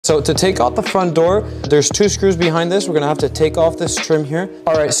So to take out the front door, there's 2 screws behind this. We're gonna have to take off this trim here.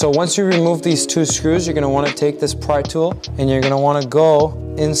 All right, so once you remove these 2 screws, you're gonna wanna take this pry tool and you're gonna wanna go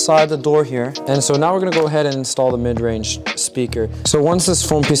inside the door here. And so now we're gonna go ahead and install the mid-range speaker. So once this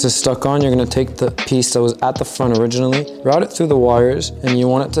foam piece is stuck on, you're gonna take the piece that was at the front originally, route it through the wires, and you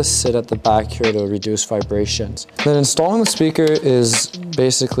want it to sit at the back here to reduce vibrations. Then installing the speaker is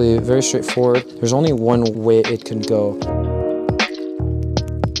basically very straightforward. There's only one way it can go.